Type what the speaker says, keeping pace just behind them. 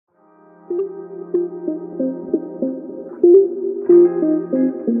Thanks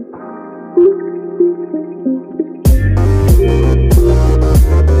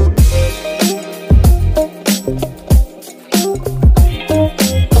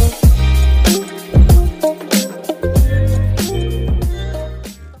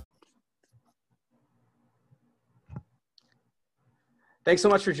so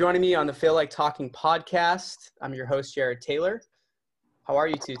much for joining me on the Feel Like Talking podcast. I'm your host, Jared Taylor. How are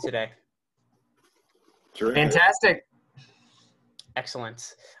you two today? Fantastic.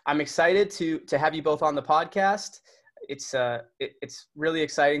 Excellent. I'm excited to have you both on the podcast. It's really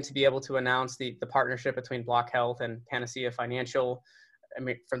exciting to be able to announce the partnership between Block Health and Panacea Financial. I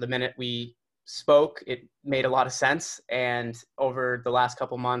mean, from the minute we spoke, it made a lot of sense. And over the last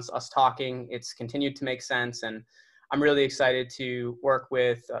couple months, us talking, it's continued to make sense. And I'm really excited to work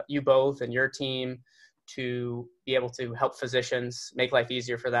with you both and your team to be able to help physicians make life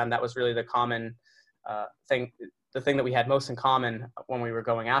easier for them. That was really the common thing, the thing that we had most in common when we were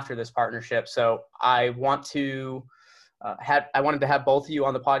going after this partnership. So I wanted to have both of you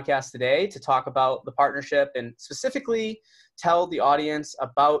on the podcast today to talk about the partnership and specifically tell the audience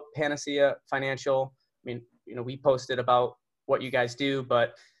about Panacea Financial. I mean, we posted about what you guys do,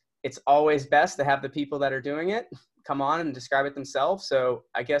 but it's always best to have the people that are doing it come on and describe it themselves. So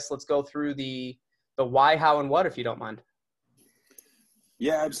I guess let's go through the why, how, and what, if you don't mind.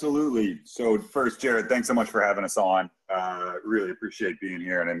 Yeah, absolutely. So first, Jared, thanks so much for having us on. Really appreciate being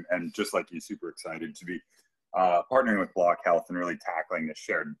here. And just like you, super excited to be partnering with Block Health and really tackling the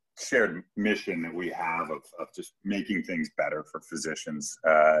shared mission that we have of just making things better for physicians,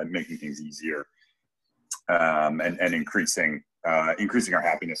 making things easier, and increasing our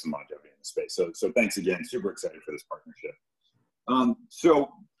happiness and longevity in the space. So thanks again. Super excited for this partnership.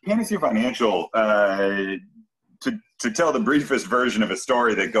 So Panacea Financial, to tell the briefest version of a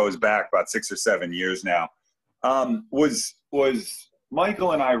story that goes back about 6 or 7 years now, was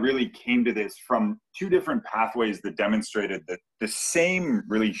Michael and I really came to this from two different pathways that demonstrated the same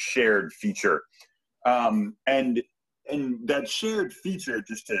really shared feature. And that shared feature,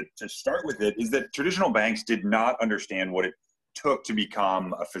 just to start with it, is that traditional banks did not understand what it took to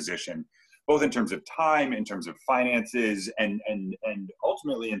become a physician, both in terms of time, in terms of finances, and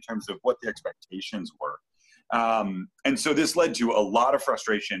ultimately in terms of what the expectations were. And so this led to a lot of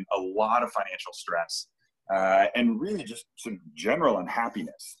frustration, a lot of financial stress, and really just some general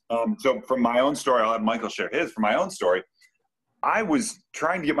unhappiness. So from my own story, I'll have Michael share his. From my own story, I was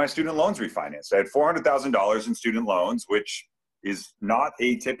trying to get my student loans refinanced. I had $400,000 in student loans, which is not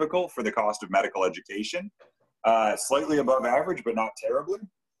atypical for the cost of medical education. Slightly above average, but not terribly.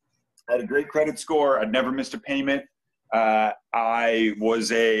 I had a great credit score. I'd never missed a payment. I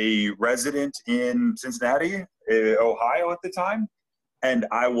was a resident in Cincinnati, Ohio at the time, and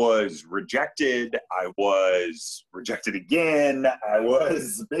I was rejected. I was rejected again. I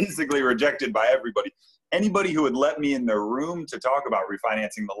was basically rejected by everybody. Anybody who would let me in their room to talk about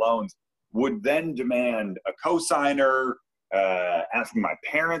refinancing the loans would then demand a cosigner, asking my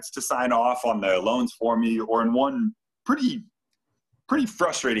parents to sign off on the loans for me, or in one pretty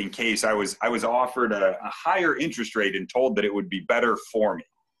frustrating case, I was offered a higher interest rate and told that it would be better for me.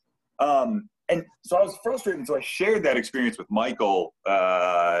 And so I was frustrated, and so I shared that experience with Michael,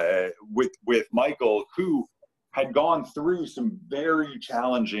 with Michael, who had gone through some very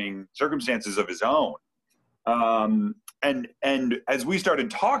challenging circumstances of his own. And as we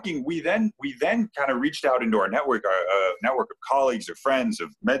started talking, we then kind of reached out into our network, network of colleagues or friends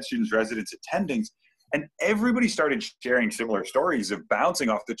of med students, residents, attendings, and everybody started sharing similar stories of bouncing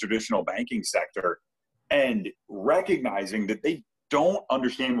off the traditional banking sector and recognizing that they don't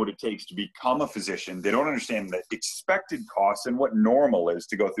understand what it takes to become a physician. They don't understand the expected costs and what normal is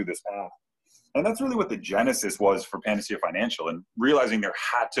to go through this path. And that's really what the genesis was for Panacea Financial, and realizing there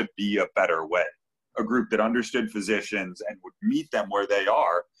had to be a better way. A group that understood physicians and would meet them where they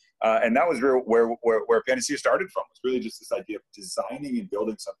are. And that was where Panacea started from, was really just this idea of designing and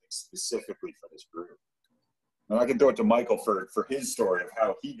building something specifically for this group. And I can throw it to Michael for his story of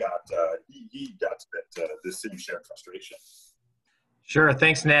how he got to this same shared frustration. Sure.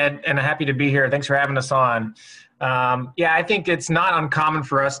 Thanks, Ned. And happy to be here. Thanks for having us on. Yeah, I think it's not uncommon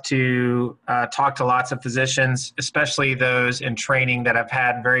for us to talk to lots of physicians, especially those in training that have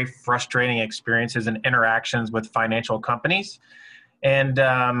had very frustrating experiences and interactions with financial companies. And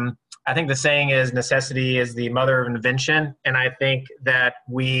I think the saying is necessity is the mother of invention. And I think that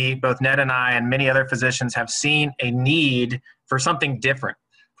we, both Ned and I and many other physicians, have seen a need for something different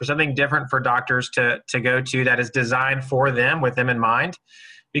for doctors to go to that is designed for them, with them in mind.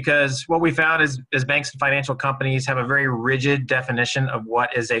 because what we found is banks and financial companies have a very rigid definition of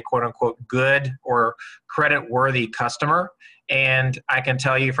what is a quote unquote good or credit worthy customer. And I can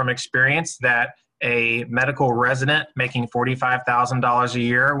tell you from experience that a medical resident making $45,000 a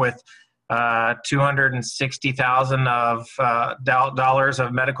year with $260,000 of dollars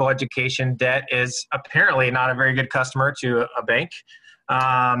of medical education debt is apparently not a very good customer to a bank.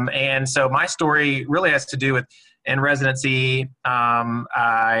 And so my story really has to do with in residency.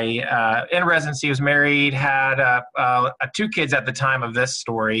 I in residency was married, had 2 kids at the time of this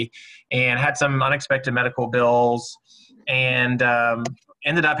story, and had some unexpected medical bills, and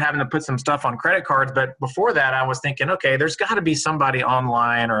ended up having to put some stuff on credit cards. But before that, I was thinking, okay, there's got to be somebody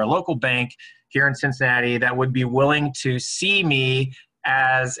online or a local bank here in Cincinnati that would be willing to see me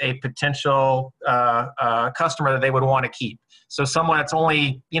as a potential customer that they would want to keep. So someone that's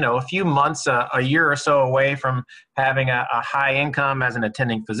only, a few months, a year or so away from having a high income as an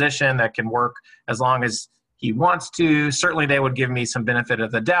attending physician that can work as long as he wants to. Certainly they would give me some benefit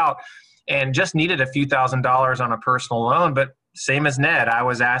of the doubt, and just needed a few $1,000s on a personal loan. But same as Ned, I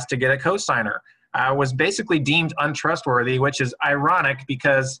was asked to get a cosigner. I was basically deemed untrustworthy, which is ironic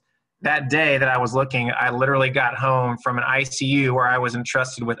because that day that I was looking, I literally got home from an ICU where I was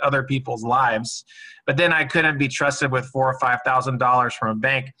entrusted with other people's lives. But then I couldn't be trusted with $4,000 or $5,000 from a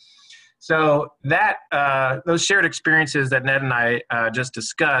bank. So that those shared experiences that Ned and I just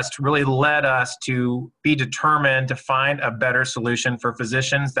discussed really led us to be determined to find a better solution for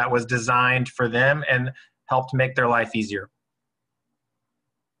physicians that was designed for them and helped make their life easier.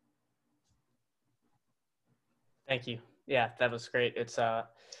 Thank you. Yeah, that was great. It's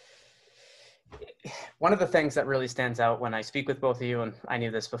one of the things that really stands out when I speak with both of you, and I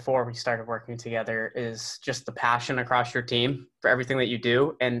knew this before we started working together, is just the passion across your team for everything that you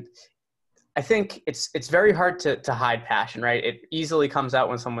do. And I think it's very hard to hide passion, right? It easily comes out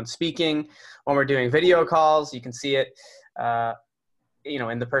when someone's speaking, when we're doing video calls, you can see it,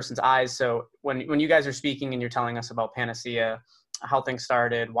 in the person's eyes. So when you guys are speaking and you're telling us about Panacea, how things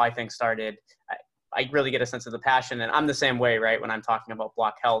started, why things started, I really get a sense of the passion. And I'm the same way, right, when I'm talking about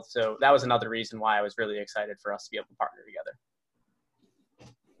Block Health. So that was another reason why I was really excited for us to be able to partner together.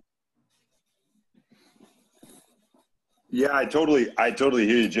 Yeah, I totally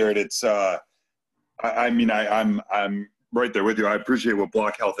hear you, Jared. It's, I'm right there with you. I appreciate what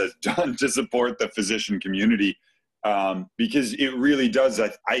Block Health has done to support the physician community, because it really does.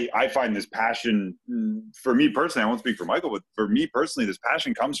 I find this passion, for me personally, I won't speak for Michael, but for me personally, this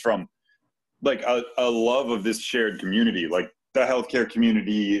passion comes from like a love of this shared community, like the healthcare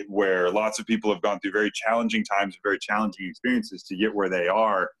community, where lots of people have gone through very challenging times, very challenging experiences to get where they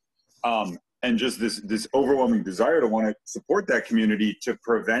are. And just this overwhelming desire to want to support that community, to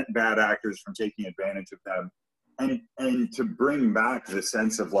prevent bad actors from taking advantage of them, and to bring back the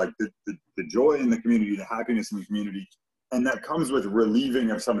sense of like the joy in the community, the happiness in the community. And that comes with relieving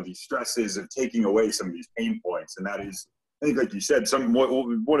of some of these stresses, of taking away some of these pain points. And that is, I think, like you said,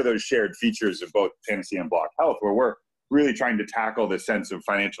 one of those shared features of both Panacea and Block Health, where we're really trying to tackle the sense of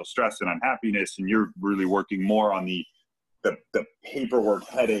financial stress and unhappiness, and you're really working more on the paperwork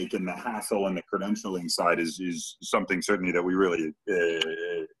headache and the hassle and the credentialing side is something certainly that we really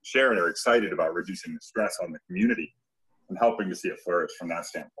share and are excited about, reducing the stress on the community and helping to see it flourish from that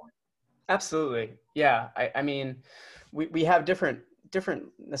standpoint. Absolutely. Yeah. I mean, we have different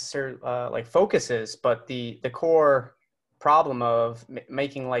necessary like focuses, but the core problem of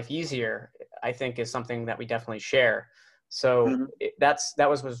making life easier, I think, is something that we definitely share. So that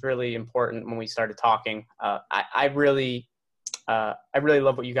was really important when we started talking. I really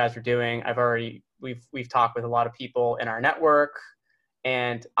love what you guys are doing. We've talked with a lot of people in our network,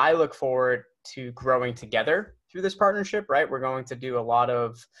 and I look forward to growing together through this partnership. Right, we're going to do a lot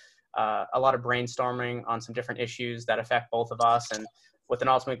of brainstorming on some different issues that affect both of us, and with an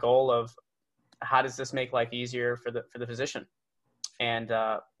ultimate goal of how does this make life easier for the physician. And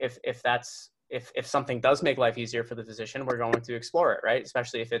if something does make life easier for the physician, we're going to explore it, right?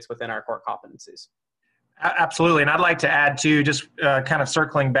 Especially if it's within our core competencies. Absolutely. And I'd like to add too, just kind of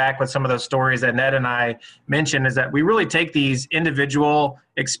circling back with some of those stories that Ned and I mentioned, is that we really take these individual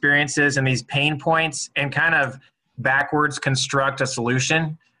experiences and these pain points and kind of backwards construct a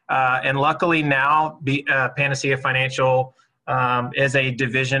solution. And luckily now, Panacea Financial is a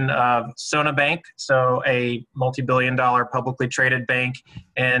division of Sona Bank, so a multi-billion-dollar publicly traded bank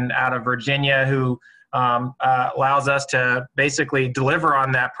out of Virginia, who allows us to basically deliver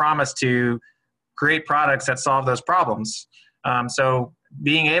on that promise to create products that solve those problems. So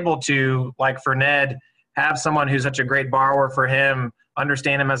being able to, like for Ned, have someone who's such a great borrower for him,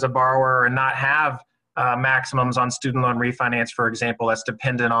 understand him as a borrower, and not have maximums on student loan refinance, for example, that's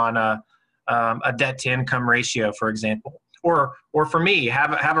dependent on a debt to income ratio, for example. Or for me,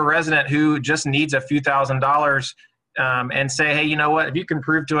 have a resident who just needs a few $1,000s and say, hey, you know what, if you can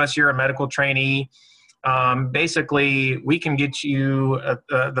prove to us you're a medical trainee, basically we can get you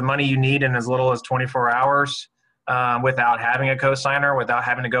the money you need in as little as 24 hours without having a cosigner, without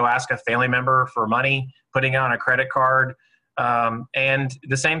having to go ask a family member for money, putting it on a credit card. And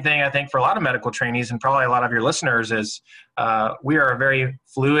the same thing, I think, for a lot of medical trainees and probably a lot of your listeners is we are a very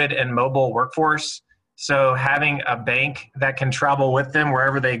fluid and mobile workforce. So having a bank that can travel with them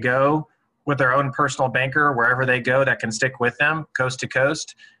wherever they go, with their own personal banker, wherever they go, that can stick with them coast to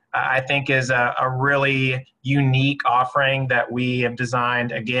coast, I think is a really unique offering that we have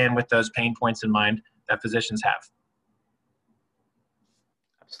designed, again, with those pain points in mind that physicians have.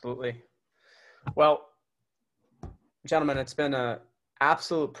 Absolutely. Well, gentlemen, it's been an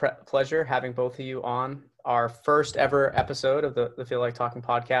absolute pleasure having both of you on our first ever episode of the Feel Like Talking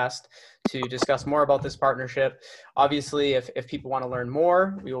podcast to discuss more about this partnership. Obviously, if people want to learn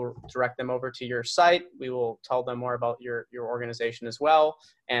more, we will direct them over to your site. We will tell them more about your organization as well.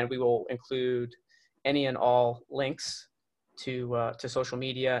 And we will include any and all links to social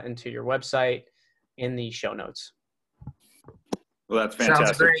media and to your website in the show notes. Well, that's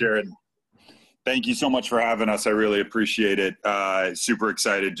fantastic, Jared. Thank you so much for having us. I really appreciate it. Super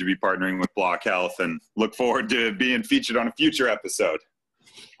excited to be partnering with Block Health and look forward to being featured on a future episode.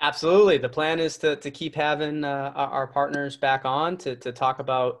 Absolutely. The plan is to keep having our partners back on to talk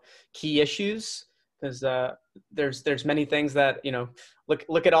about key issues, because there's many things that,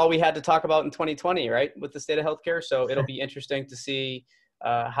 look at all we had to talk about in 2020, right, with the state of healthcare. So it'll be interesting to see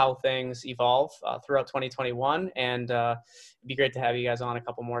how things evolve throughout 2021. And it'd be great to have you guys on a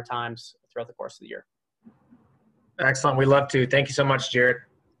couple more times throughout the course of the year. Excellent. We love to. Thank you so much, Jared.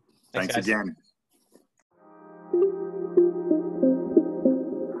 Thanks again. Thank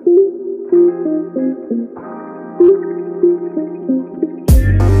you.